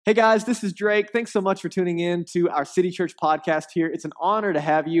Hey guys, this is Drake. Thanks so much for tuning in to our City Church podcast here. It's an honor to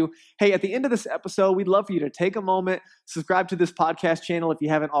have you. Hey, at the end of this episode, we'd love for you to take a moment, subscribe to this podcast channel if you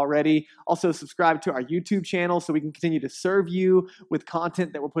haven't already. Also, subscribe to our YouTube channel so we can continue to serve you with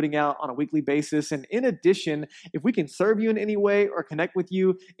content that we're putting out on a weekly basis. And in addition, if we can serve you in any way or connect with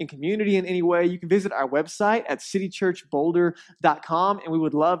you in community in any way, you can visit our website at citychurchboulder.com, and we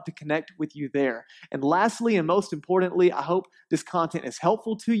would love to connect with you there. And lastly, and most importantly, I hope this content is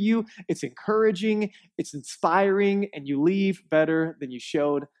helpful to you. It's encouraging, it's inspiring, and you leave better than you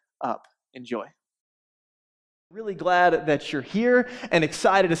showed up. Enjoy. Really glad that you're here and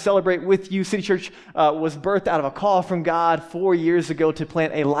excited to celebrate with you. City Church was birthed out of a call from God 4 years ago to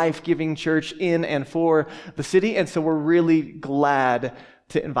plant a life-giving church in and for the city, and so we're really glad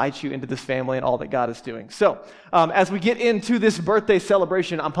to invite you into this family and all that God is doing. So, as we get into this birthday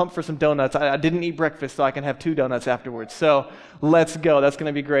celebration, I'm pumped for some donuts. I didn't eat breakfast, so I can have 2 donuts afterwards. So, let's go. That's going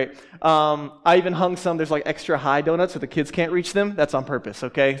to be great. I even hung some. There's like extra high donuts so the kids can't reach them. That's on purpose,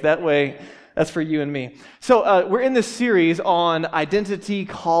 okay? That way, that's for you and me. So we're in this series on identity,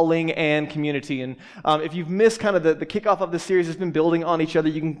 calling, and community. And if you've missed kind of the kickoff of this series, it's been building on each other.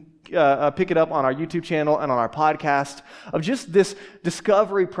 You can pick it up on our YouTube channel and on our podcast of just this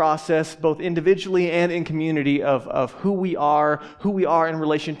discovery process, both individually and in community, of who we are in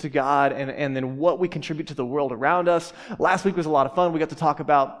relation to God, and then what we contribute to the world around us. Last week was a lot of fun. We got to talk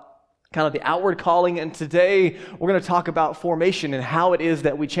about kind of the outward calling, and today we're going to talk about formation and how it is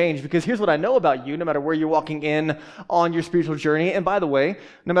that we change. Because here's what I know about you, no matter where you're walking in on your spiritual journey, and by the way,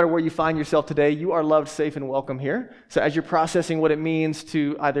 no matter where you find yourself today, you are loved, safe, and welcome here. So as you're processing what it means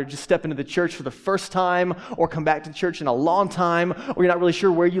to either just step into the church for the first time, or come back to church in a long time, or you're not really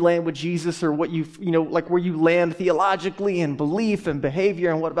sure where you land with Jesus, or what like where you land theologically and belief and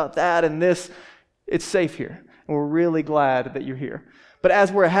behavior, and what about that and this, it's safe here. And we're really glad that you're here. But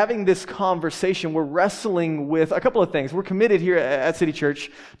as we're having this conversation, we're wrestling with a couple of things. We're committed here at City Church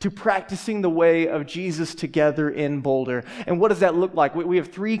to practicing the way of Jesus together in Boulder. And what does that look like? We have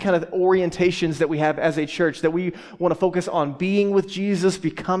 3 kind of orientations that we have as a church, that we want to focus on being with Jesus,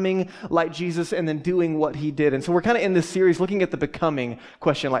 becoming like Jesus, and then doing what he did. And so we're kind of in this series looking at the becoming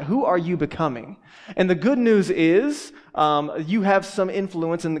question, like who are you becoming? And the good news is you have some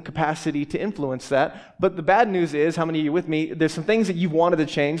influence and the capacity to influence that. But the bad news is, how many of you with me, there's some things that you've wanted to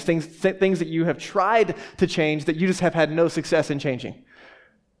change, things that you have tried to change that you just have had no success in changing.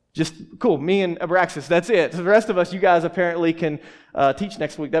 Just cool, me and Abraxas, that's it. So the rest of us, you guys apparently can teach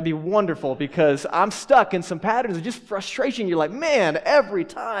next week. That'd be wonderful, because I'm stuck in some patterns of just frustration. You're like, man, every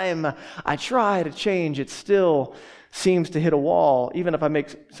time I try to change, it still seems to hit a wall, even if I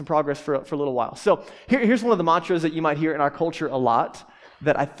make some progress for a little while. So here's one of the mantras that you might hear in our culture a lot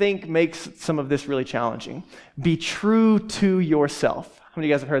that I think makes some of this really challenging. Be true to yourself. How many of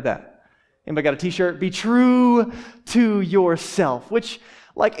you guys have heard that? Anybody got a t-shirt? Be true to yourself, which,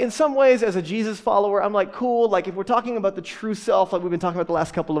 like, in some ways, as a Jesus follower, I'm like, cool. Like, if we're talking about the true self, like we've been talking about the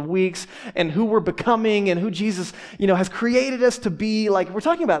last couple of weeks, and who we're becoming, and who Jesus, has created us to be, like, if we're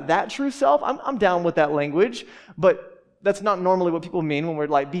talking about that true self, I'm down with that language. But that's not normally what people mean when we're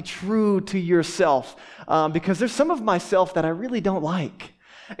like, be true to yourself, because there's some of myself that I really don't like.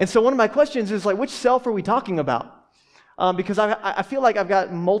 And so one of my questions is, like, which self are we talking about? Because I feel like I've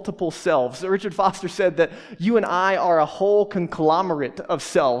got multiple selves. Richard Foster said that you and I are a whole conglomerate of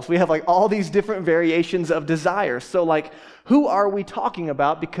selves. We have like all these different variations of desire. So like, who are we talking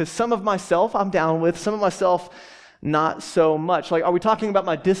about? Because some of myself I'm down with, some of myself not so much. Like, are we talking about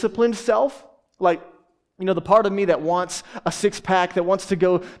my disciplined self? Like, the part of me that wants a 6-pack, that wants to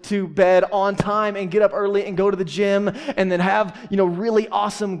go to bed on time and get up early and go to the gym and then have, really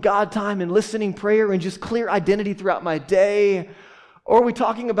awesome God time and listening prayer and just clear identity throughout my day? Or are we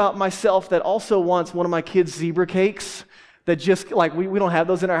talking about myself that also wants one of my kids' zebra cakes that just, like, we don't have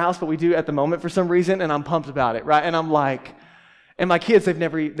those in our house, but we do at the moment for some reason, and I'm pumped about it, right? And I'm like, and my kids, they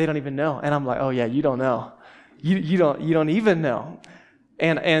don't even know. And I'm like, oh yeah, you don't know. You don't even know.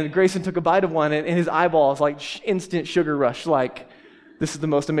 And Grayson took a bite of one, and his eyeballs, like, instant sugar rush, like, this is the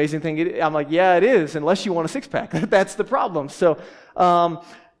most amazing thing. I'm like, yeah, it is, unless you want a 6-pack. That's the problem. So,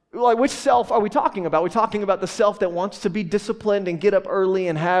 like, which self are we talking about? We're talking about the self that wants to be disciplined and get up early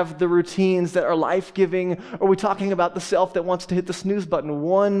and have the routines that are life-giving, or are we talking about the self that wants to hit the snooze button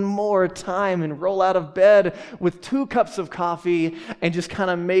one more time and roll out of bed with 2 cups of coffee and just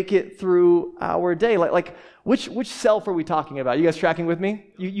kind of make it through our day? Like, which self are we talking about? You guys tracking with me?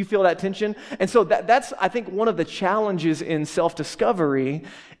 You feel that tension? And so that's, I think, one of the challenges in self-discovery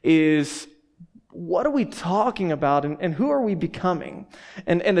is what are we talking about and who are we becoming?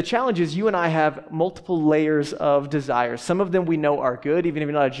 And the challenge is you and I have multiple layers of desires. Some of them we know are good, even if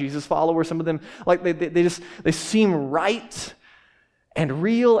you're not a Jesus follower. Some of them, like they seem right and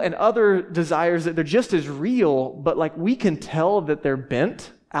real, and other desires that they're just as real, but like we can tell that they're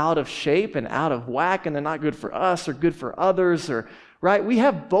bent out of shape and out of whack, and they're not good for us or good for others, or right? We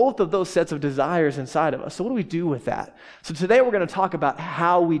have both of those sets of desires inside of us. So what do we do with that? So today we're going to talk about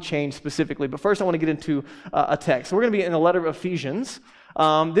how we change specifically. But first I want to get into a text. So we're going to be in the letter of Ephesians.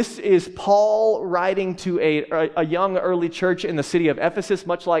 This is Paul writing to a young early church in the city of Ephesus,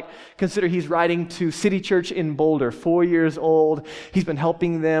 much like consider he's writing to City Church in Boulder, 4 years old. He's been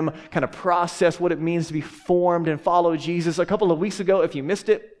helping them kind of process what it means to be formed and follow Jesus. A couple of weeks ago, if you missed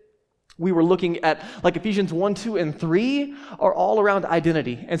it, we were looking at like Ephesians 1, 2, and 3 are all around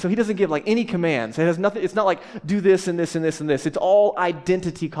identity. And so he doesn't give like any commands. It has nothing, it's not like do this and this and this and this. It's all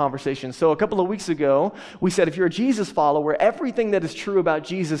identity conversations. So a couple of weeks ago, we said if you're a Jesus follower, everything that is true about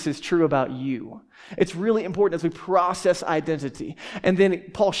Jesus is true about you. It's really important as we process identity. And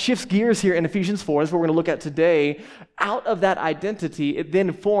then Paul shifts gears here in Ephesians 4, that's what we're going to look at today. Out of that identity, it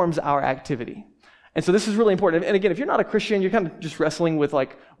then forms our activity. And so this is really important. And again, if you're not a Christian, you're kind of just wrestling with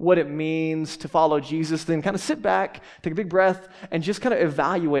like what it means to follow Jesus, then kind of sit back, take a big breath, and just kind of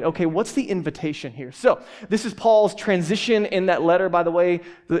evaluate, okay, what's the invitation here? So this is Paul's transition in that letter. By the way,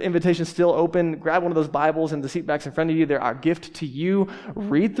 the invitation's still open. Grab one of those Bibles and the seat backs in front of you. They're our gift to you.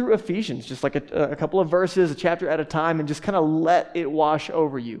 Read through Ephesians, just like a couple of verses, a chapter at a time, and just kind of let it wash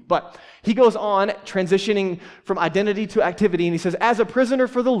over you. But he goes on, transitioning from identity to activity, and he says, as a prisoner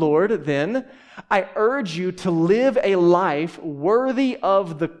for the Lord, then, I urge you to live a life worthy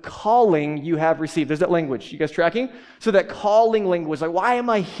of the calling you have received. There's that language. You guys tracking? So that calling language, like, why am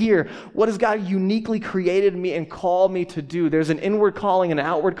I here? What has God uniquely created me and called me to do? There's an inward calling and an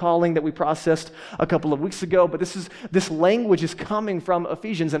outward calling that we processed a couple of weeks ago, but this language is coming from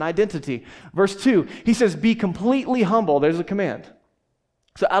Ephesians and identity. Verse 2, he says, be completely humble. There's a command.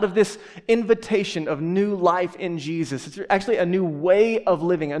 So out of this invitation of new life in Jesus, it's actually a new way of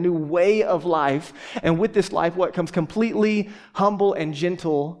living, a new way of life. And with this life, what comes completely humble and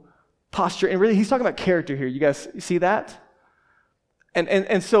gentle posture. And really, he's talking about character here. You guys see that?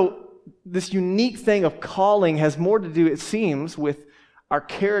 And so this unique thing of calling has more to do, it seems, with our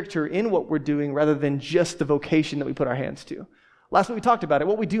character in what we're doing rather than just the vocation that we put our hands to. Last week we talked about it.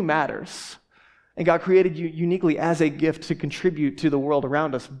 What we do matters. And God created you uniquely as a gift to contribute to the world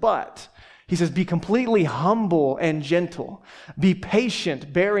around us. But he says, be completely humble and gentle. Be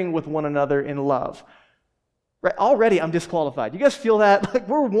patient, bearing with one another in love. Right? Already I'm disqualified. You guys feel that? Like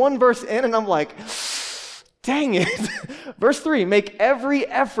we're one verse in and I'm like, dang it. Verse 3, make every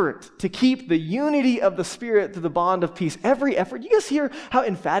effort to keep the unity of the Spirit through the bond of peace. Every effort. You guys hear how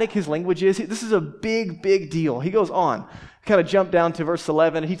emphatic his language is? This is a big, big deal. He goes on. Kind of jump down to verse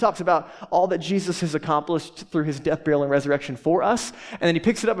 11. He talks about all that Jesus has accomplished through his death, burial, and resurrection for us. And then he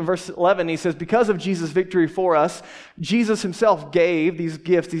picks it up in verse 11. He says, because of Jesus' victory for us, Jesus himself gave these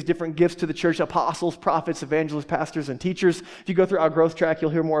gifts, these different gifts to the church, apostles, prophets, evangelists, pastors, and teachers. If you go through our growth track,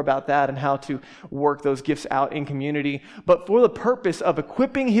 you'll hear more about that and how to work those gifts out in community. But for the purpose of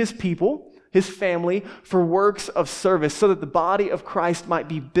equipping his people, his family, for works of service, so that the body of Christ might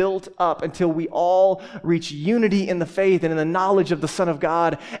be built up until we all reach unity in the faith and in the knowledge of the Son of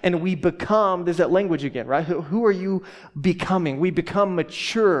God, and we become, there's that language again, right? Who are you becoming? We become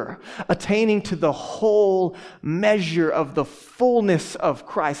mature, attaining to the whole measure of the fullness of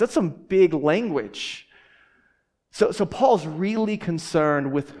Christ. That's some big language. So Paul's really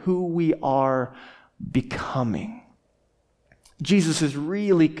concerned with who we are becoming. Jesus is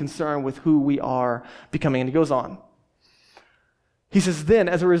really concerned with who we are becoming. And he goes on. He says, then,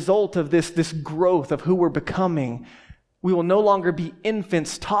 as a result of this growth of who we're becoming, we will no longer be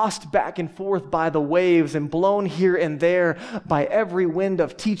infants tossed back and forth by the waves and blown here and there by every wind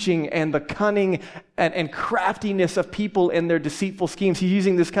of teaching and the cunning and craftiness of people in their deceitful schemes. He's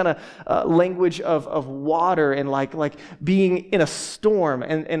using this kind of language of water and like being in a storm.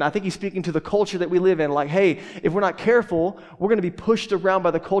 And I think he's speaking to the culture that we live in. Like, hey, if we're not careful, we're going to be pushed around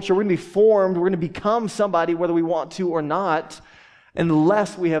by the culture. We're going to be formed. We're going to become somebody whether we want to or not,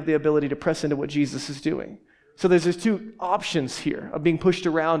 unless we have the ability to press into what Jesus is doing. So there's two options here of being pushed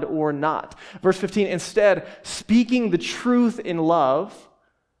around or not. Verse 15, instead, speaking the truth in love,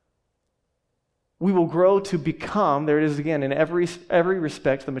 we will grow to become, there it is again, in every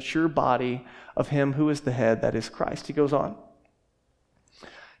respect, the mature body of him who is the head, that is Christ. He goes on.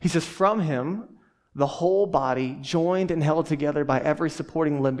 He says, from him, The whole body, joined and held together by every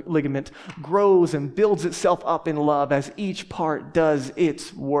supporting ligament, grows and builds itself up in love as each part does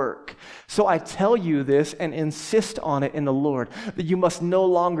its work. So I tell you this and insist on it in the Lord, that you must no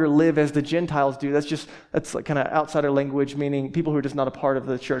longer live as the Gentiles do. That's like kind of outsider language, meaning people who are just not a part of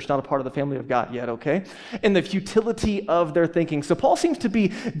the church, not a part of the family of God yet, okay? In the futility of their thinking. So Paul seems to be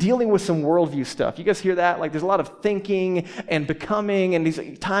dealing with some worldview stuff. You guys hear that? Like there's a lot of thinking and becoming, and he's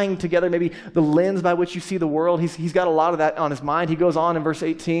tying together maybe the lens by which you see the world. He's got a lot of that on his mind. He goes on in verse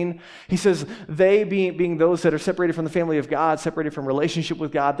 18. He says, they being those that are separated from the family of God, separated from relationship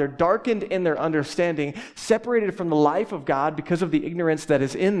with God, they're darkened in their understanding, separated from the life of God because of the ignorance that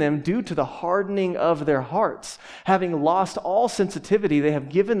is in them due to the hardening of their hearts. Having lost all sensitivity, they have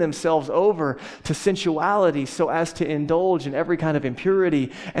given themselves over to sensuality so as to indulge in every kind of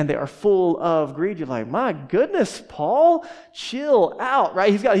impurity, and they are full of greed. You're like, my goodness, Paul, chill out,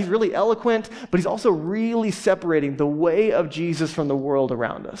 right? He's really eloquent, but he's also really separating the way of Jesus from the world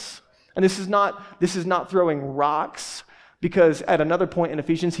around us. And this is not throwing rocks, because at another point in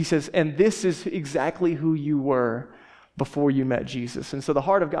Ephesians, he says, and this is exactly who you were before you met Jesus. And so the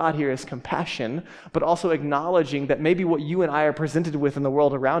heart of God here is compassion, but also acknowledging that maybe what you and I are presented with in the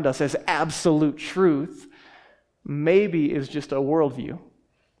world around us as absolute truth maybe is just a worldview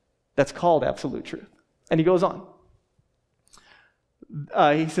that's called absolute truth. And he goes on.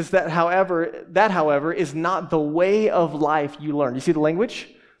 He says that, however, is not the way of life you learned. You see the language?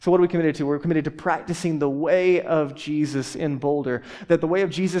 So what are we committed to? We're committed to practicing the way of Jesus in Boulder. That the way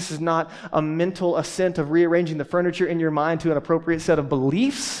of Jesus is not a mental assent of rearranging the furniture in your mind to an appropriate set of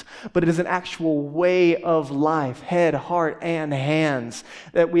beliefs, but it is an actual way of life, head, heart, and hands.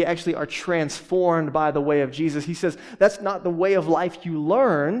 That we actually are transformed by the way of Jesus. He says that's not the way of life you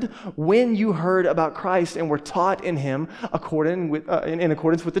learned when you heard about Christ and were taught in him in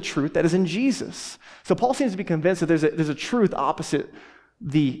accordance with the truth that is in Jesus. So Paul seems to be convinced that there's a truth opposite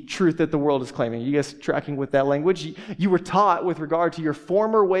the truth that the world is claiming. You guys tracking with that language? You were taught with regard to your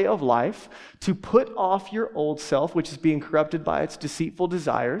former way of life to put off your old self, which is being corrupted by its deceitful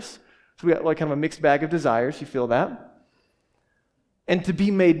desires. So we got like kind of a mixed bag of desires. You feel that? And to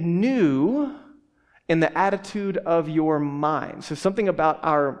be made new in the attitude of your mind. So something about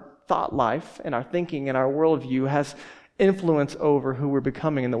our thought life and our thinking and our worldview has influence over who we're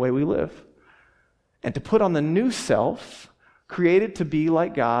becoming and the way we live. And to put on the new self, created to be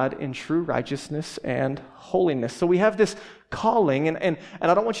like God in true righteousness and holiness. So we have this calling, and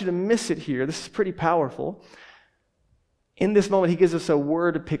I don't want you to miss it here. This is pretty powerful. In this moment, he gives us a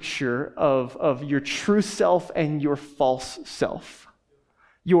word picture of your true self and your false self.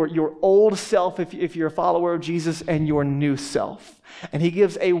 Your old self, if you're a follower of Jesus, and your new self. And he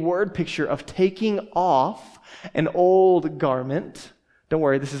gives a word picture of taking off an old garment. Don't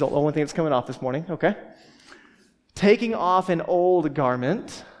worry, this is the only thing that's coming off this morning, okay? Taking off an old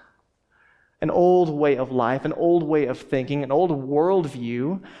garment, an old way of life, an old way of thinking, an old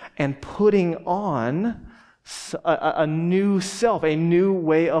worldview, and putting on a new self, a new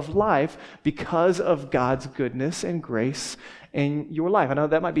way of life because of God's goodness and grace in your life. I know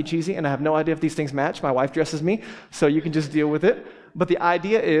that might be cheesy, and I have no idea if these things match. My wife dresses me, so you can just deal with it. But the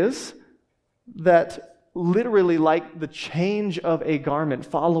idea is that literally, like the change of a garment,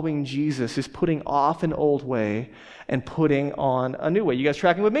 following Jesus is putting off an old way and putting on a new way. You guys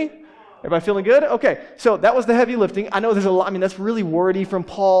tracking with me? Everybody feeling good? Okay, so that was the heavy lifting. I know there's a lot, that's really wordy from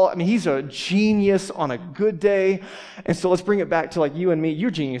Paul. He's a genius on a good day. And so let's bring it back to like you and me.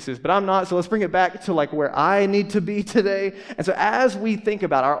 You're geniuses, but I'm not. So let's bring it back to like where I need to be today. And so as we think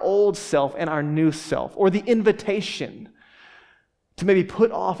about our old self and our new self, or the invitation to maybe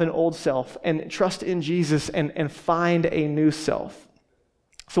put off an old self and trust in Jesus and find a new self.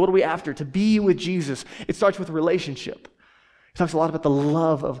 So what are we after? To be with Jesus. It starts with relationship. He talks a lot about the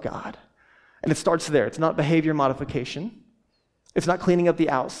love of God. And it starts there. It's not behavior modification. It's not cleaning up the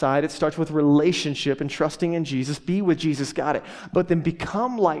outside. It starts with relationship and trusting in Jesus. Be with Jesus, got it. But then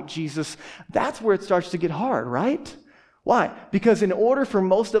become like Jesus. That's where it starts to get hard, right? Why? Because in order for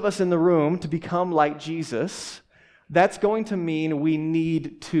most of us in the room to become like Jesus, that's going to mean we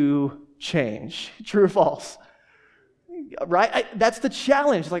need to change. True or false? Right? That's the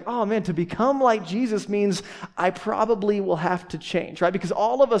challenge. Like, oh man, to become like Jesus means I probably will have to change, right? Because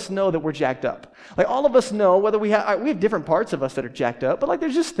all of us know that we're jacked up. Like all of us know whether we have different parts of us that are jacked up, but like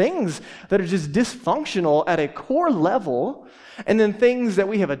there's just things that are just dysfunctional at a core level, and then things that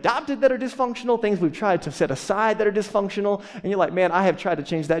we have adopted that are dysfunctional, things we've tried to set aside that are dysfunctional, and you're like, man, I have tried to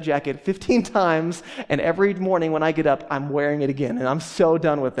change that jacket 15 times, and every morning when I get up, I'm wearing it again, and I'm so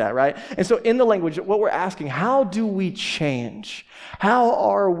done with that, right? And so in the language, what we're asking, how do we change? How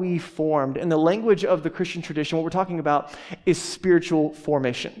are we formed? In the language of the Christian tradition, what we're talking about is spiritual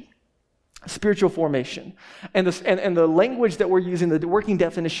formation. Spiritual formation. And the language that we're using, the working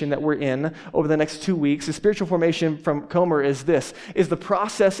definition that we're in over the next 2 weeks, the spiritual formation from Comer is this, is the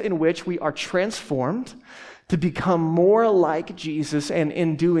process in which we are transformed to become more like Jesus, and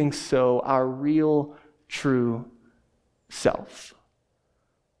in doing so, our real, true self.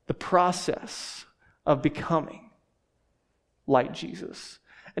 The process of becoming like Jesus.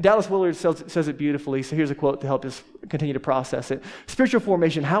 And Dallas Willard says it beautifully, so here's a quote to help us continue to process it. Spiritual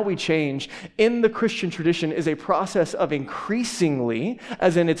formation, how we change in the Christian tradition, is a process of increasingly,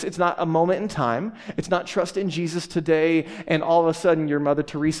 as in it's not a moment in time, it's not trust in Jesus today and all of a sudden you're Mother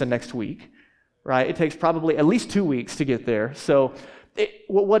Teresa next week, right? It takes probably at least 2 weeks to get there. So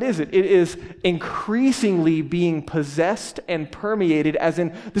what is it? It is increasingly being possessed and permeated, as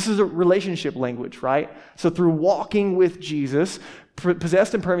in, this is a relationship language, right? So through walking with Jesus,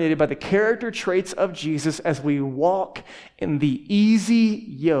 possessed and permeated by the character traits of Jesus as we walk in the easy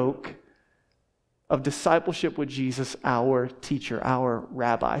yoke of discipleship with Jesus, our teacher, our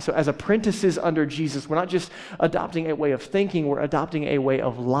rabbi. So as apprentices under Jesus, we're not just adopting a way of thinking, we're adopting a way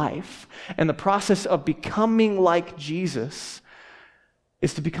of life. And the process of becoming like Jesus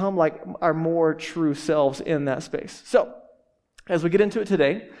is to become like our more true selves in that space. So, as we get into it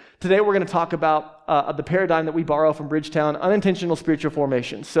today we're going to talk about the paradigm that we borrow from Bridgetown, unintentional spiritual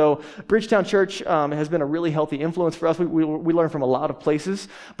formation. So Bridgetown Church has been a really healthy influence for us. We learn from a lot of places,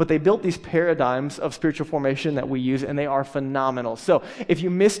 but they built these paradigms of spiritual formation that we use, and they are phenomenal. So if you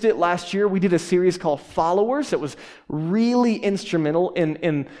missed it last year, we did a series called Followers that was really instrumental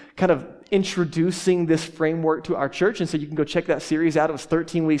in kind of introducing this framework to our church, and so you can go check that series out. It was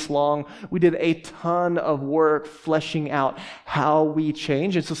 13 weeks long. We did a ton of work fleshing out how we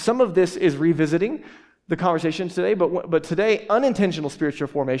change, and so some of this is revisiting the conversation today, but today, unintentional spiritual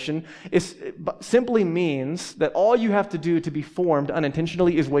formation simply means that all you have to do to be formed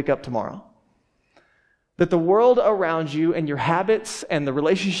unintentionally is wake up tomorrow. That the world around you and your habits and the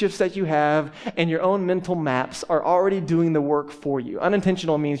relationships that you have and your own mental maps are already doing the work for you.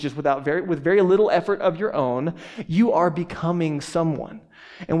 Unintentional means just with very little effort of your own, you are becoming someone.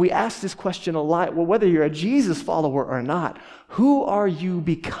 And we ask this question a lot, well, whether you're a Jesus follower or not, who are you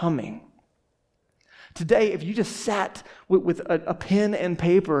becoming? Today, if you just sat with a pen and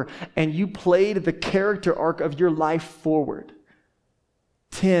paper and you played the character arc of your life forward,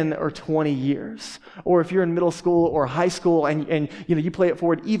 10 or 20 years, or if you're in middle school or high school and you play it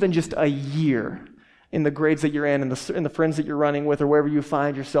forward even just a year in the grades that you're in and the friends that you're running with or wherever you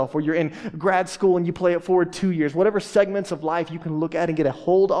find yourself, or you're in grad school and you play it forward 2 years, whatever segments of life you can look at and get a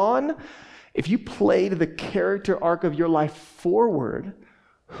hold on, if you played the character arc of your life forward,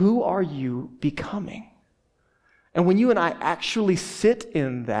 who are you becoming? And when you and I actually sit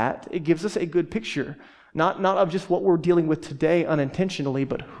in that, it gives us a good picture. Not of just what we're dealing with today unintentionally,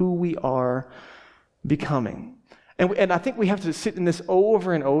 but who we are becoming. And I think we have to sit in this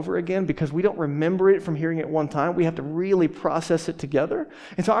over and over again because we don't remember it from hearing it one time. We have to really process it together.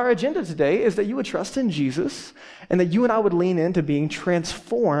 And so our agenda today is that you would trust in Jesus and that you and I would lean into being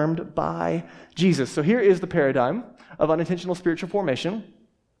transformed by Jesus. So here is the paradigm of unintentional spiritual formation.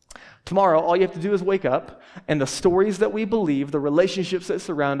 Tomorrow, all you have to do is wake up, and the stories that we believe, the relationships that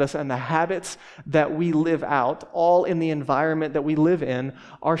surround us, and the habits that we live out, all in the environment that we live in,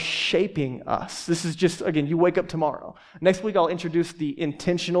 are shaping us. This is just, again, you wake up tomorrow. Next week, I'll introduce the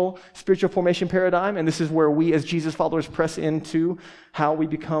intentional spiritual formation paradigm, and this is where we as Jesus followers press into how we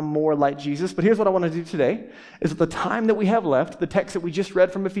become more like Jesus. But here's what I want to do today, is at the time that we have left, the text that we just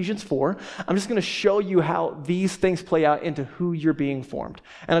read from Ephesians 4, I'm just going to show you how these things play out into who you're being formed.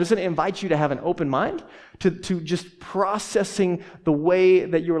 And I'm just going to invite you to have an open mind to just processing the way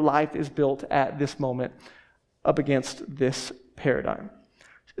that your life is built at this moment up against this paradigm.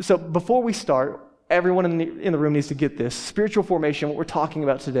 So before we start, everyone in the room needs to get this. Spiritual formation, what we're talking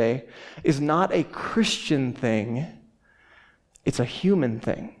about today, is not a Christian thing. It's a human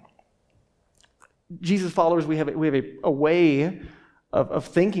thing. Jesus followers, we have a way of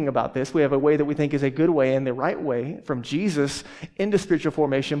thinking about this. We have a way that we think is a good way and the right way from Jesus into spiritual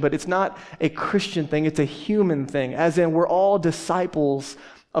formation, but it's not a Christian thing. It's a human thing, as in we're all disciples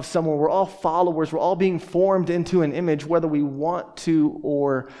of someone. We're all followers. We're all being formed into an image, whether we want to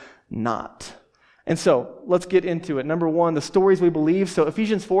or not. And so let's get into it. Number one, the stories we believe. So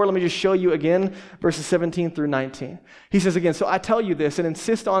Ephesians 4, let me just show you again, verses 17 through 19. He says again, so I tell you this and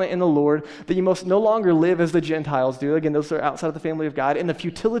insist on it in the Lord, that you must no longer live as the Gentiles do. Again, those are outside of the family of God, in the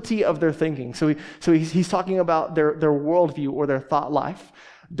futility of their thinking. So he's talking about their worldview or their thought life.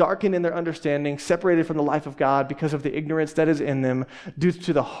 darkened in their understanding, separated from the life of God because of the ignorance that is in them, due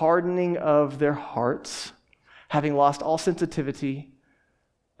to the hardening of their hearts, having lost all sensitivity,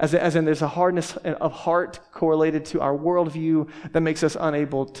 as in there's a hardness of heart correlated to our worldview that makes us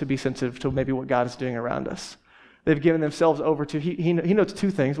unable to be sensitive to maybe what God is doing around us. They've given themselves over to, he notes two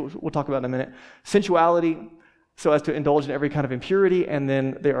things we'll talk about in a minute: sensuality, so as to indulge in every kind of impurity, and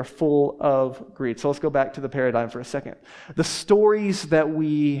then they are full of greed. So let's go back to the paradigm for a second. The stories that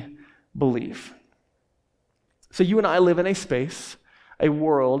we believe. So you and I live in a space, a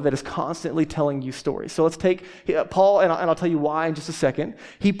world that is constantly telling you stories. So let's take Paul, and I'll tell you why in just a second.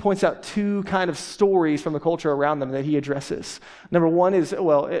 He points out two kind of stories from the culture around them that he addresses. Number one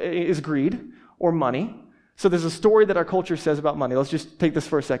is greed or money. So there's a story that our culture says about money. Let's just take this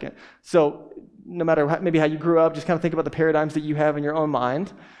for a second. So no matter maybe how you grew up, just kind of think about the paradigms that you have in your own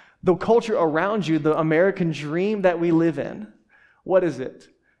mind. The culture around you, the American dream that we live in, what is it?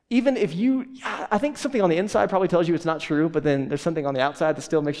 Even if I think something on the inside probably tells you it's not true, but then there's something on the outside that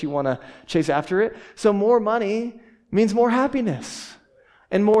still makes you want to chase after it. So more money means more happiness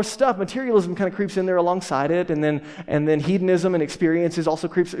and more stuff. Materialism kind of creeps in there alongside it, and then hedonism and experiences also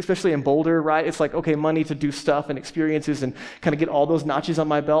creeps, especially in Boulder, right? It's like, okay, money to do stuff and experiences and kind of get all those notches on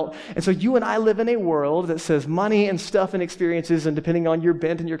my belt. And so you and I live in a world that says money and stuff and experiences, and depending on your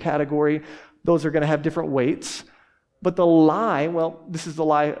bent and your category, those are going to have different weights. But the lie, well, this is the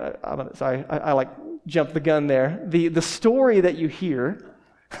lie, I like jumped the gun there. The story that you hear,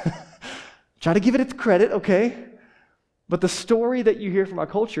 try to give it its credit, okay? But the story that you hear from our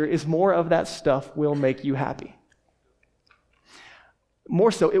culture is more of that stuff will make you happy.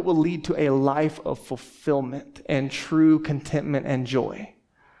 More so, it will lead to a life of fulfillment and true contentment and joy.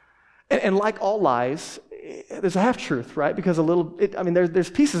 And like all lies, there's a half-truth, right? Because there's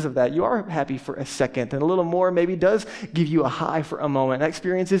pieces of that. You are happy for a second, and a little more maybe does give you a high for a moment.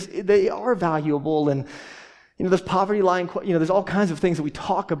 Experiences, they are valuable, and there's poverty line, there's all kinds of things that we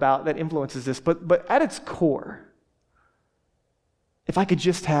talk about that influences this. But at its core, if I could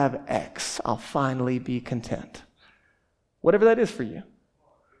just have X, I'll finally be content. Whatever that is for you.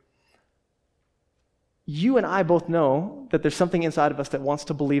 You and I both know that there's something inside of us that wants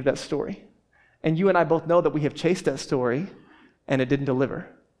to believe that story. And you and I both know that we have chased that story and it didn't deliver.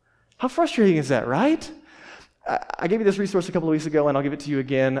 How frustrating is that, right? I gave you this resource a couple of weeks ago, and I'll give it to you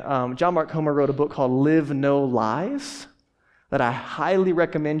again. John Mark Comer wrote a book called Live No Lies that I highly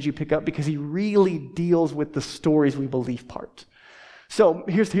recommend you pick up because he really deals with the stories we believe part. So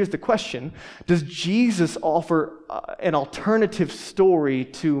here's the question. Does Jesus offer an alternative story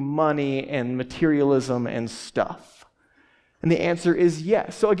to money and materialism and stuff? And the answer is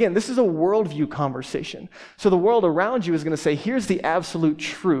yes. So again, this is a worldview conversation. So the world around you is going to say, here's the absolute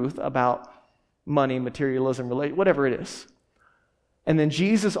truth about money, materialism, whatever it is. And then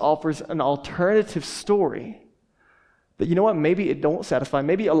Jesus offers an alternative story that, you know what, maybe it don't satisfy.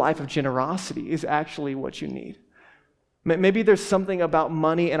 Maybe a life of generosity is actually what you need. Maybe there's something about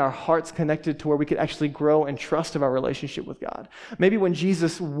money in our hearts connected to where we could actually grow and trust of our relationship with God. Maybe when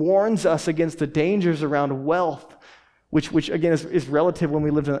Jesus warns us against the dangers around wealth, which again is relative when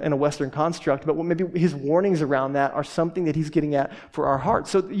we live in a Western construct, but maybe his warnings around that are something that he's getting at for our hearts.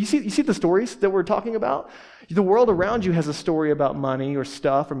 So you see the stories that we're talking about? The world around you has a story about money or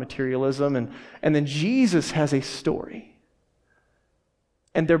stuff or materialism, and then Jesus has a story.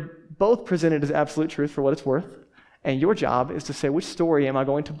 And they're both presented as absolute truth for what it's worth. And your job is to say, which story am I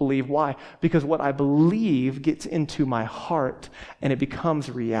going to believe? Why? Because what I believe gets into my heart and it becomes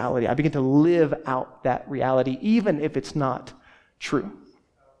reality. I begin to live out that reality, even if it's not true.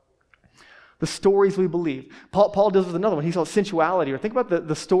 The stories we believe. Paul deals with another one. He calls sensuality, or think about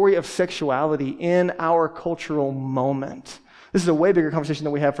the story of sexuality in our cultural moment. This is a way bigger conversation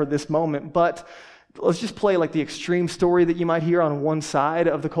than we have for this moment, but let's just play like the extreme story that you might hear on one side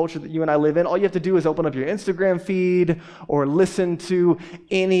of the culture that you and I live in. All you have to do is open up your Instagram feed or listen to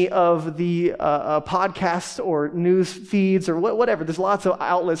any of the podcasts or news feeds or whatever. There's lots of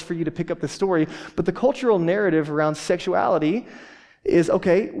outlets for you to pick up the story. But the cultural narrative around sexuality is,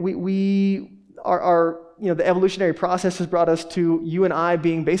 okay, we are the evolutionary process has brought us to you and I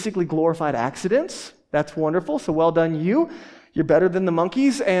being basically glorified accidents. That's wonderful. So well done, you. You're better than the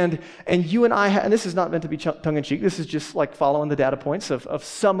monkeys, and you and I, and this is not meant to be tongue-in-cheek, this is just like following the data points of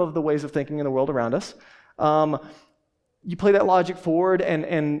some of the ways of thinking in the world around us. You play that logic forward,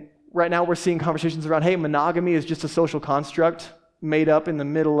 and right now we're seeing conversations around, hey, monogamy is just a social construct. made up in the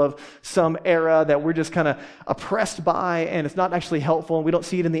middle of some era that we're just kind of oppressed by, and it's not actually helpful, and we don't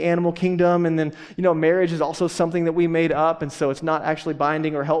see it in the animal kingdom. And then, marriage is also something that we made up, and so it's not actually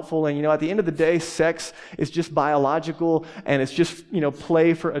binding or helpful. And, at the end of the day, sex is just biological, and it's just,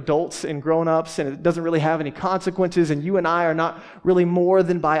 play for adults and grown-ups, and it doesn't really have any consequences, and you and I are not really more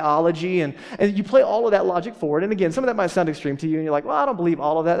than biology. And you play all of that logic forward. And again, some of that might sound extreme to you, and you're like, well, I don't believe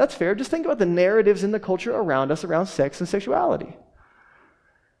all of that. That's fair. Just think about the narratives in the culture around us around sex and sexuality.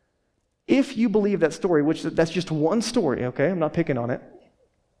 If you believe that story, which that's just one story, okay? I'm not picking on it,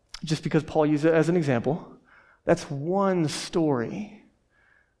 just because Paul used it as an example. That's one story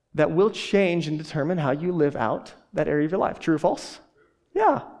that will change and determine how you live out that area of your life. True or false?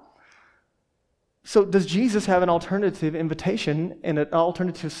 Yeah. So does Jesus have an alternative invitation and an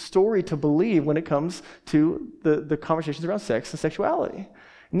alternative story to believe when it comes to the conversations around sex and sexuality?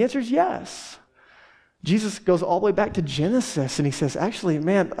 And the answer is yes. Jesus goes all the way back to Genesis, and he says, actually,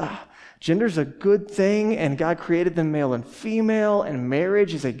 man, gender's a good thing, and God created them male and female, and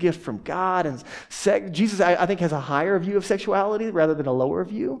marriage is a gift from God. And Jesus, I think, has a higher view of sexuality rather than a lower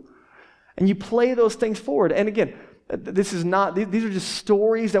view. And you play those things forward. And again, these are just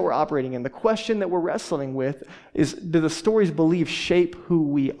stories that we're operating in. The question that we're wrestling with is, do the stories believe shape who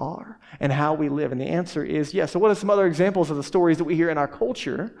we are and how we live? And the answer is yes. So what are some other examples of the stories that we hear in our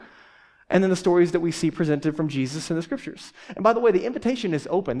culture? And then the stories that we see presented from Jesus in the scriptures. And by the way, the invitation is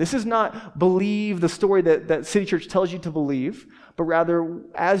open. This is not believe the story that City Church tells you to believe, but rather,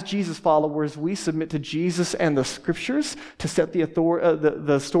 as Jesus followers, we submit to Jesus and the scriptures to set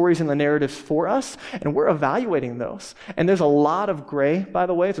the stories and the narratives for us, and we're evaluating those. And there's a lot of gray, by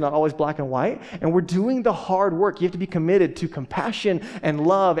the way. It's not always black and white. And we're doing the hard work. You have to be committed to compassion and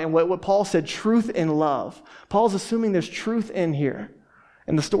love, and what Paul said, truth in love. Paul's assuming there's truth in here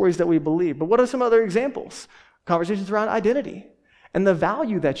and the stories that we believe. But what are some other examples? Conversations around identity and the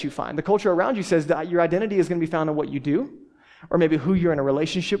value that you find. The culture around you says that your identity is going to be found in what you do, or maybe who you're in a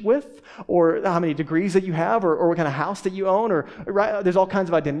relationship with, or how many degrees that you have, or what kind of house that you own, or right? There's all kinds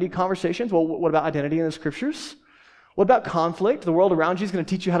of identity conversations. Well, what about identity in the scriptures? What about conflict? The world around you is going to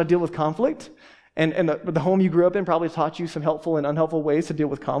teach you how to deal with conflict, and the home you grew up in probably taught you some helpful and unhelpful ways to deal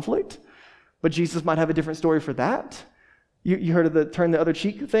with conflict. But Jesus might have a different story for that. You heard of the turn the other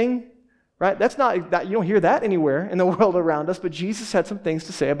cheek thing, right? That's not that, you don't hear that anywhere in the world around us, but Jesus had some things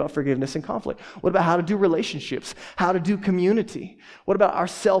to say about forgiveness and conflict. What about how to do relationships? How to do community? What about our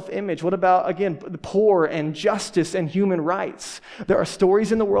self-image? What about, again, the poor and justice and human rights? There are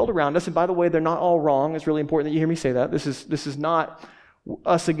stories in the world around us, and by the way, they're not all wrong. It's really important that you hear me say that. This is not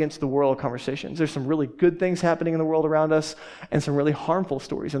us against the world conversations. There's some really good things happening in the world around us and some really harmful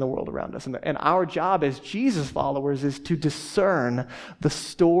stories in the world around us. And our job as Jesus followers is to discern the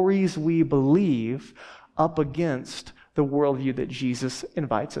stories we believe up against the worldview that Jesus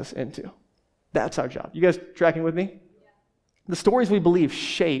invites us into. That's our job. You guys tracking with me? Yeah. The stories we believe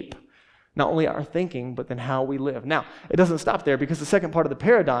shape not only our thinking, but then how we live. Now, it doesn't stop there, because the second part of the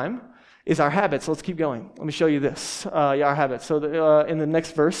paradigm is our habits. Let's keep going. Let me show you this, our habits. So in the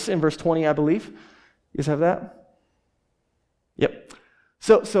next verse, in verse 20, I believe. You guys have that? Yep.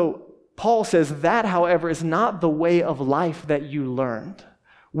 So Paul says that, however, is not the way of life that you learned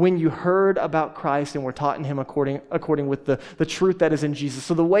when you heard about Christ and were taught in him according with the truth that is in Jesus.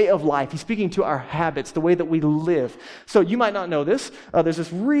 So the way of life, he's speaking to our habits, the way that we live. So you might not know this. There's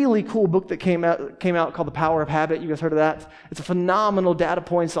this really cool book that came out called The Power of Habit. You guys heard of that? It's a phenomenal data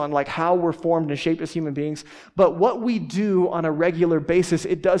points on like how we're formed and shaped as human beings. But what we do on a regular basis,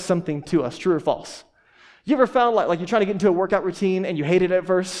 it does something to us. True or false? You ever found like you're trying to get into a workout routine and you hate it at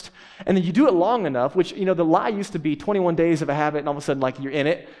first, and then you do it long enough, which, the lie used to be 21 days of a habit, and all of a sudden, like, you're in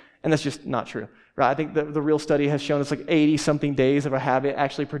it, and that's just not true, right? I think the real study has shown us like 80-something days of a habit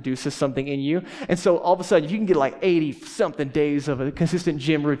actually produces something in you. And so all of a sudden, you can get like 80-something days of a consistent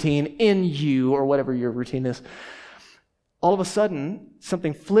gym routine in you, or whatever your routine is. All of a sudden,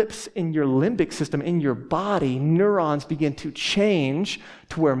 something flips in your limbic system, in your body. Neurons begin to change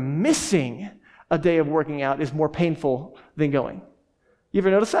to where missing a day of working out is more painful than going. You ever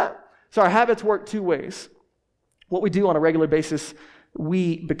notice that? So our habits work two ways. What we do on a regular basis,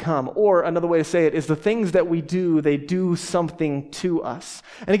 we become. Or another way to say it is the things that we do, they do something to us.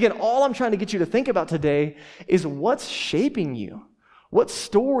 And again, all I'm trying to get you to think about today is what's shaping you. What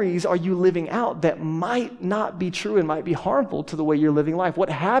stories are you living out that might not be true and might be harmful to the way you're living life? What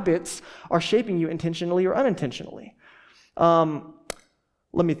habits are shaping you intentionally or unintentionally?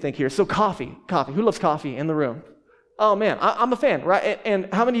 Let me think here. So coffee. Who loves coffee in the room? Oh man, I'm a fan, right? And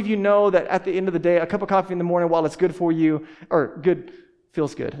how many of you know that at the end of the day, a cup of coffee in the morning, while it's good for you, or good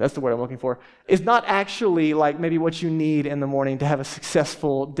feels good. That's the word I'm looking for. Is not actually like maybe what you need in the morning to have a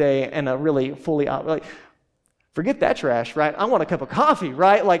successful day and a really fully, like, forget that trash, right? I want a cup of coffee,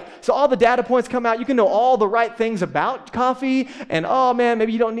 right? Like, so all the data points come out. You can know all the right things about coffee, and oh man,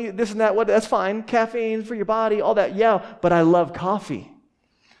 maybe you don't need this and that. What? That's fine. Caffeine for your body, all that. Yeah, but I love coffee.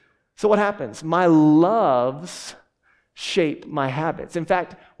 So what happens? My loves shape my habits. In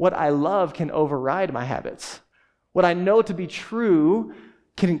fact, what I love can override my habits. What I know to be true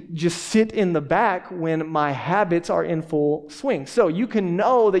can just sit in the back when my habits are in full swing. So you can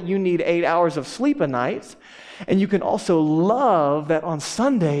know that you need 8 hours of sleep a night, and you can also love that on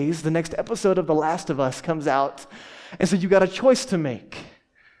Sundays, the next episode of The Last of Us comes out, and so you got a choice to make.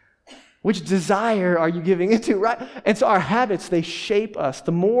 Which desire are you giving into, right? And so our habits, they shape us.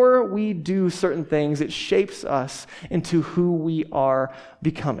 The more we do certain things, it shapes us into who we are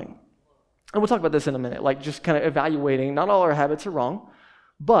becoming. And we'll talk about this in a minute, like just kind of evaluating, not all our habits are wrong,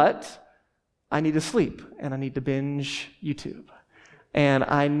 but I need to sleep, and I need to binge YouTube. And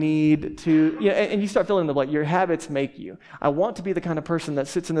I need to, and you start filling in the blank. Your habits make you. I want to be the kind of person that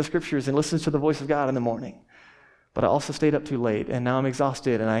sits in the scriptures and listens to the voice of God in the morning. But I also stayed up too late, and now I'm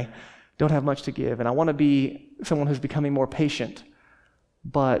exhausted, and I don't have much to give. And I want to be someone who's becoming more patient.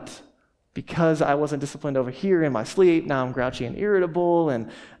 But because I wasn't disciplined over here in my sleep, now I'm grouchy and irritable,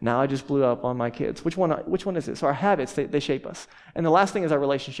 and now I just blew up on my kids. Which one is it? So our habits, they shape us. And the last thing is our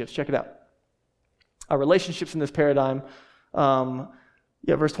relationships. Check it out. Our relationships in this paradigm,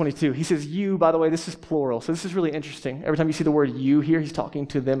 verse 22. He says, you, by the way, this is plural. So this is really interesting. Every time you see the word you here, he's talking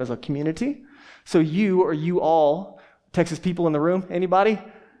to them as a community. So you or you all, Texas people in the room, anybody?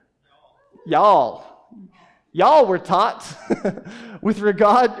 Y'all were taught with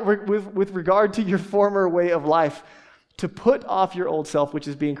regard to your former way of life to put off your old self, which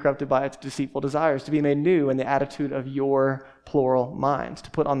is being corrupted by its deceitful desires, to be made new in the attitude of your plural minds,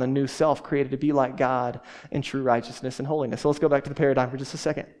 to put on the new self created to be like God in true righteousness and holiness. So let's go back to the paradigm for just a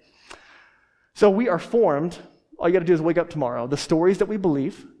second. So we are formed. All you got to do is wake up tomorrow. The stories that we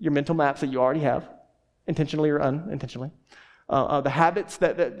believe, your mental maps that you already have, intentionally or unintentionally, the habits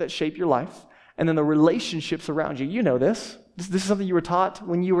that shape your life, and then the relationships around you. You know this. This is something you were taught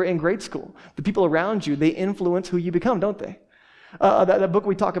when you were in grade school. The people around you, they influence who you become, don't they? That book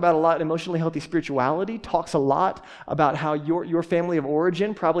we talk about a lot, Emotionally Healthy Spirituality, talks a lot about how your family of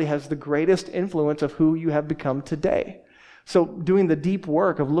origin probably has the greatest influence of who you have become today. So doing the deep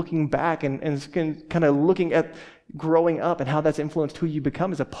work of looking back and kind of looking at growing up and how that's influenced who you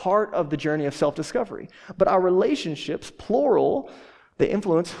become is a part of the journey of self-discovery. But our relationships, plural, they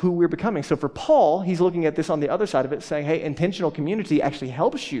influence who we're becoming. So for Paul, he's looking at this on the other side of it, saying, hey, intentional community actually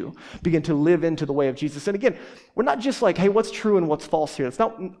helps you begin to live into the way of Jesus. And again, we're not just like, hey, what's true and what's false here? It's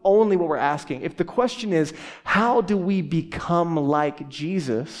not only what we're asking. If the question is, how do we become like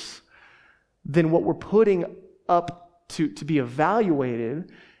Jesus, then what we're putting up to be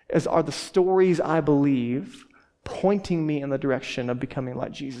evaluated are the stories I believe pointing me in the direction of becoming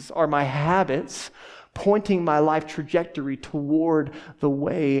like Jesus. Are my habits pointing my life trajectory toward the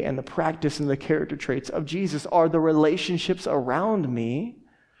way and the practice and the character traits of Jesus? Are the relationships around me,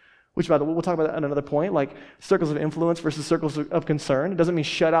 which by the way, we'll talk about that at another point, like circles of influence versus circles of concern. It doesn't mean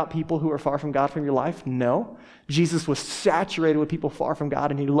shut out people who are far from God from your life. No. Jesus was saturated with people far from God,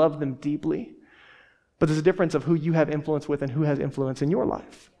 and he loved them deeply. But there's a difference of who you have influence with and who has influence in your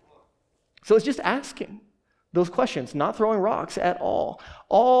life. So it's just asking those questions, not throwing rocks at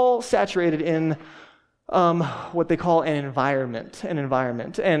all saturated in what they call an environment.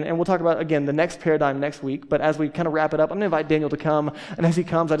 And we'll talk about, again, the next paradigm next week, but as we kind of wrap it up, I'm going to invite Daniel to come, and as he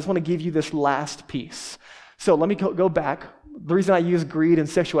comes, I just want to give you this last piece. So let me go back. The reason I use greed and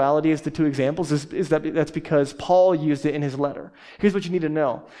sexuality as the two examples is that that's because Paul used it in his letter. Here's what you need to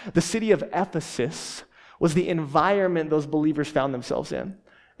know. The city of Ephesus was the environment those believers found themselves in.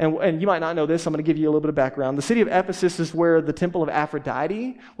 And you might not know this, I'm going to give you a little bit of background. The city of Ephesus is where the temple of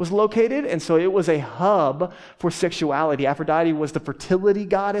Aphrodite was located, and so it was a hub for sexuality. Aphrodite was the fertility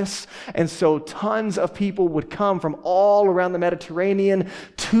goddess, and so tons of people would come from all around the Mediterranean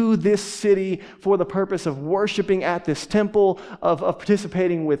to this city for the purpose of worshiping at this temple, of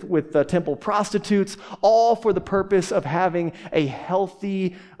participating with temple prostitutes, all for the purpose of having a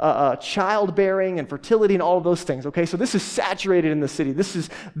healthy childbearing and fertility and all of those things, okay? So this is saturated in the city. This is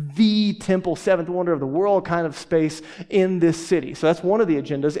the temple, seventh wonder of the world kind of space in this city. So that's one of the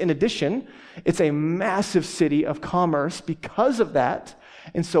agendas. In addition, it's a massive city of commerce because of that.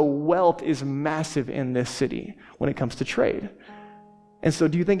 And so wealth is massive in this city when it comes to trade. And so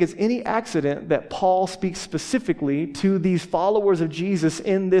do you think it's any accident that Paul speaks specifically to these followers of Jesus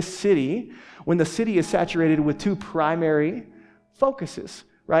in this city when the city is saturated with two primary focuses,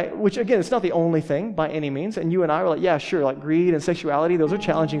 right? Which, again, it's not the only thing by any means. And you and I are like, yeah, sure, like greed and sexuality, those are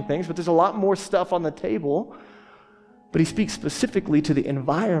challenging things, but there's a lot more stuff on the table. But he speaks specifically to the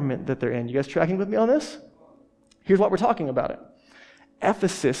environment that they're in. You guys tracking with me on this? Here's why we're talking about it.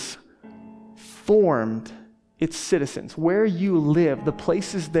 Ephesus formed its citizens. Where you live, the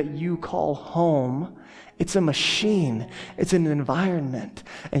places that you call home, it's a machine. It's an environment.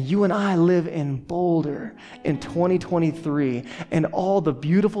 And you and I live in Boulder in 2023. And all the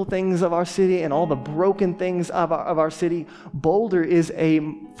beautiful things of our city and all the broken things of our city, Boulder is a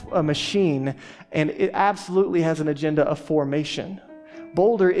machine, and it absolutely has an agenda of formation.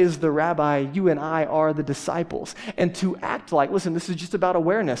 Boulder is the rabbi, you and I are the disciples. And to act like, listen, this is just about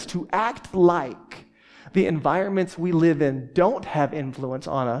awareness, to act like the environments we live in don't have influence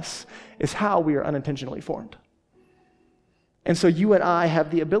on us is how we are unintentionally formed. And so you and I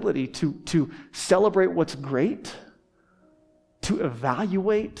have the ability to celebrate what's great, to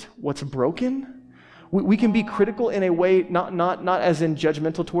evaluate what's broken. We can be critical in a way, not as in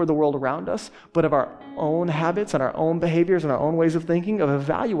judgmental toward the world around us, but of our own habits and our own behaviors and our own ways of thinking, of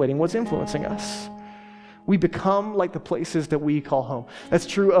evaluating what's influencing us. We become like the places that we call home. That's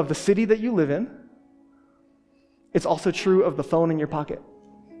true of the city that you live in. It's also true of the phone in your pocket.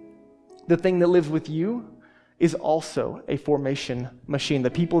 The thing that lives with you is also a formation machine. The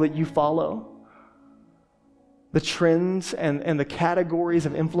people that you follow, the trends and the categories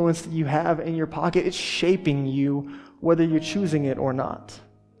of influence that you have in your pocket, it's shaping you whether you're choosing it or not.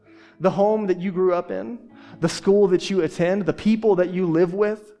 The home that you grew up in, the school that you attend, the people that you live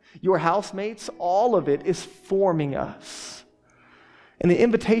with, your housemates, all of it is forming us. And the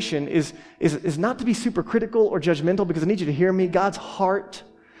invitation is not to be super critical or judgmental, because I need you to hear me. God's heart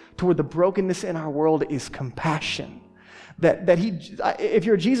toward the brokenness in our world is compassion. That he, if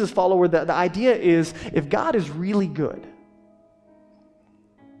you're a Jesus follower, the idea is if God is really good,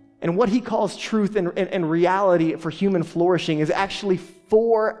 and what he calls truth and reality for human flourishing is actually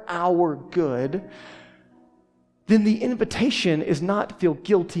for our good, then the invitation is not to feel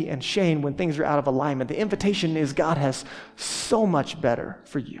guilty and shame when things are out of alignment. The invitation is God has so much better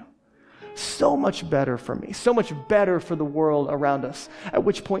for you, so much better for me, so much better for the world around us, at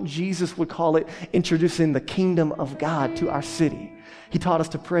which point Jesus would call it introducing the kingdom of God to our city. He taught us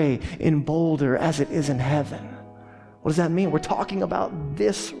to pray in Boulder as it is in heaven. What does that mean? We're talking about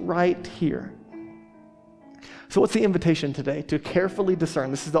this right here. So what's the invitation today? To carefully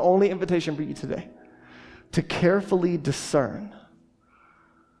discern. This is the only invitation for you today. To carefully discern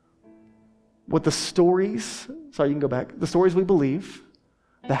what the stories, sorry, you can go back, the stories we believe,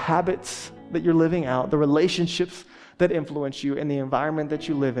 the habits that you're living out, the relationships that influence you, and the environment that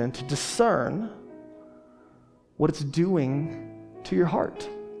you live in, to discern what it's doing to your heart.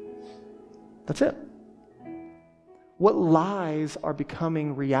 That's it. What lies are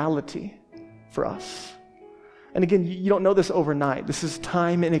becoming reality for us? And again, you don't know this overnight. This is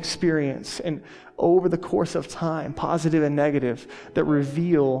time and experience, and over the course of time, positive and negative, that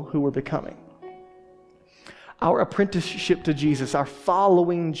reveal who we're becoming. Our apprenticeship to Jesus, our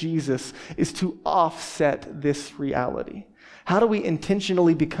following Jesus, is to offset this reality. How do we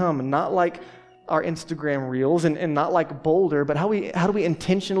intentionally become not like our Instagram reels and not like Boulder, but how do we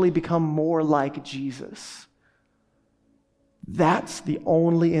intentionally become more like Jesus? That's the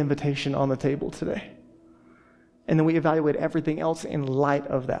only invitation on the table today. And then we evaluate everything else in light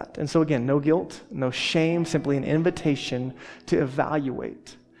of that. And so again, no guilt, no shame, simply an invitation to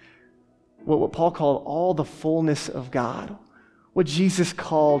evaluate what Paul called all the fullness of God, what Jesus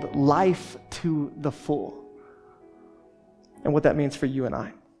called life to the full, and what that means for you and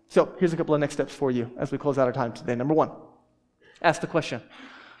I. So here's a couple of next steps for you as we close out our time today. Number one, ask the question,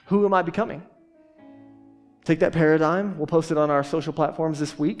 who am I becoming? Take that paradigm, we'll post it on our social platforms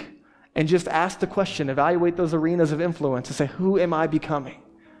this week, and just ask the question, evaluate those arenas of influence and say, who am I becoming?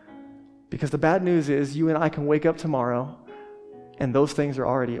 Because the bad news is you and I can wake up tomorrow and those things are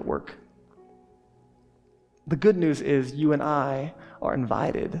already at work. The good news is you and I are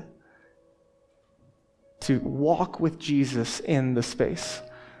invited to walk with Jesus in the space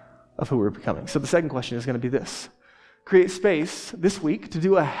of who we're becoming. So the second question is going to be this. Create space this week to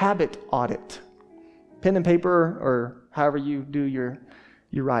do a habit audit. Pen and paper, or however you do your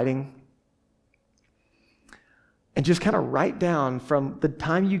writing. And just kind of write down from the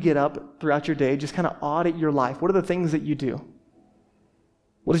time you get up throughout your day, just kind of audit your life. What are the things that you do?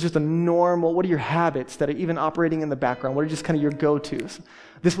 What is just what are your habits that are even operating in the background? What are just kind of your go-tos?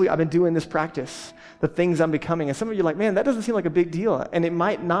 This week I've been doing this practice, the things I'm becoming. And some of you are like, man, that doesn't seem like a big deal. And it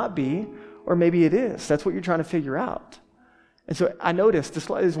might not be, or maybe it is. That's what you're trying to figure out. And so I noticed, this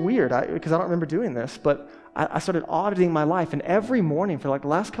is weird because I don't remember doing this, but I started auditing my life. And every morning for like the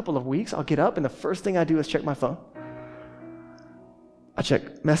last couple of weeks, I'll get up and the first thing I do is check my phone. I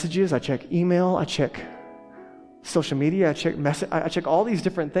check messages, I check email, I check social media, I check all these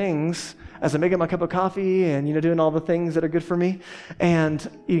different things as I'm making my cup of coffee and, doing all the things that are good for me and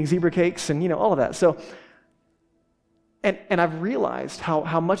eating zebra cakes and, all of that. So, and I've realized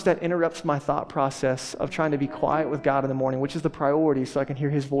how much that interrupts my thought process of trying to be quiet with God in the morning, which is the priority so I can hear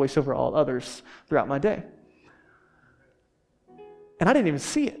his voice over all others throughout my day. And I didn't even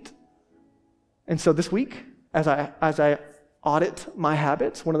see it. And so this week, as I audit my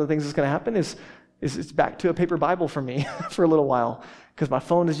habits, one of the things that's going to happen is it's back to a paper Bible for me for a little while, because my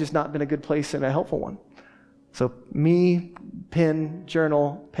phone has just not been a good place and a helpful one. So me, pen,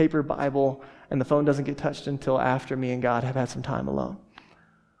 journal, paper Bible, and the phone doesn't get touched until after me and God have had some time alone.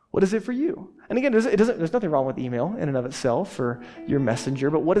 What is it for you? And again, there's nothing wrong with email in and of itself or your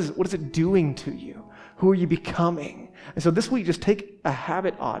messenger, but what is it doing to you? Who are you becoming? And so this week, just take a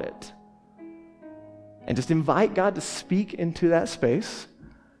habit audit and just invite God to speak into that space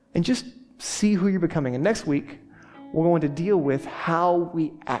and just see who you're becoming. And next week, we're going to deal with how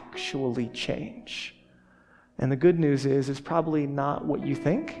we actually change. And the good news is it's probably not what you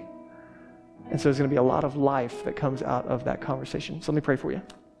think. And so there's going to be a lot of life that comes out of that conversation. So let me pray for you.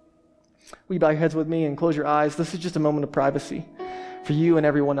 Will you bow your heads with me and close your eyes? This is just a moment of privacy for you and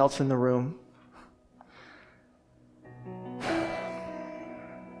everyone else in the room.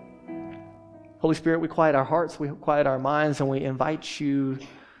 Holy Spirit, we quiet our hearts, we quiet our minds, and we invite you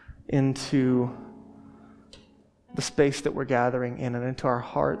into the space that we're gathering in and into our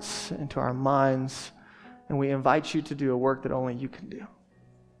hearts, into our minds, and we invite you to do a work that only you can do.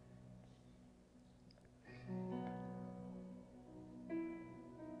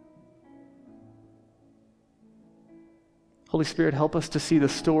 Holy Spirit, help us to see the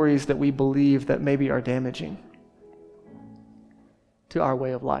stories that we believe that maybe are damaging to our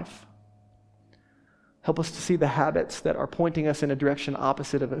way of life. Help us to see the habits that are pointing us in a direction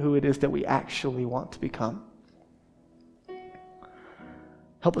opposite of who it is that we actually want to become.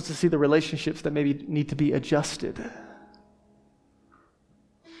 Help us to see the relationships that maybe need to be adjusted.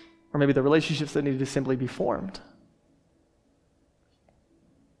 Or maybe the relationships that need to simply be formed.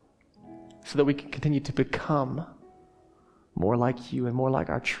 So that we can continue to become more like you and more like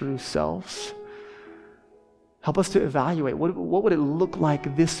our true selves. Help us to evaluate what would it look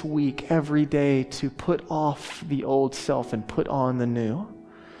like this week, every day, to put off the old self and put on the new.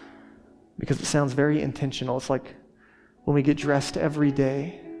 Because it sounds very intentional. It's like when we get dressed every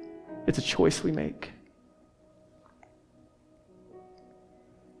day, it's a choice we make.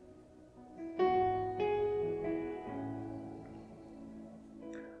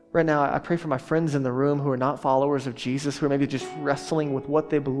 Right now, I pray for my friends in the room who are not followers of Jesus, who are maybe just wrestling with what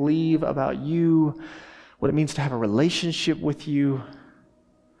they believe about you, what it means to have a relationship with you,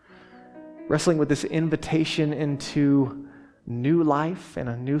 wrestling with this invitation into new life and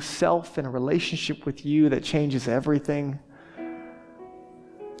a new self and a relationship with you that changes everything.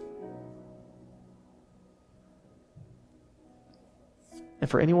 And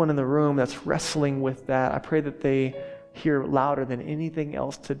for anyone in the room that's wrestling with that, I pray that they hear louder than anything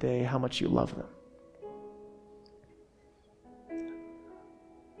else today how much you love them.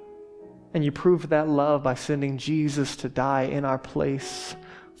 And you proved that love by sending Jesus to die in our place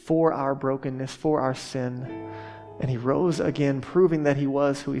for our brokenness, for our sin. And he rose again, proving that he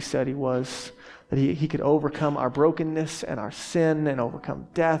was who he said he was, that he could overcome our brokenness and our sin and overcome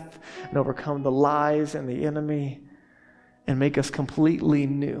death and overcome the lies and the enemy and make us completely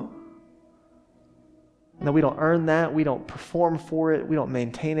new. And that we don't earn that, we don't perform for it, we don't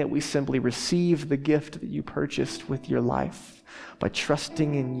maintain it, we simply receive the gift that you purchased with your life by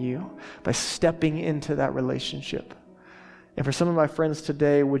trusting in you, by stepping into that relationship. And for some of my friends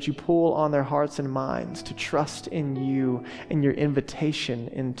today, would you pull on their hearts and minds to trust in you and your invitation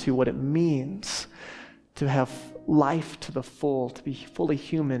into what it means to have life to the full, to be fully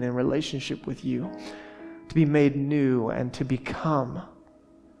human in relationship with you, to be made new and to become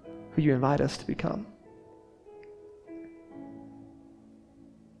who you invite us to become.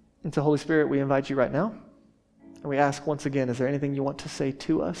 And so, Holy Spirit, we invite you right now. And we ask once again, is there anything you want to say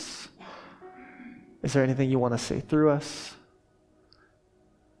to us? Is there anything you want to say through us?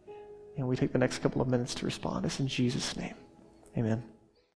 And we take the next couple of minutes to respond. It's in Jesus' name. Amen.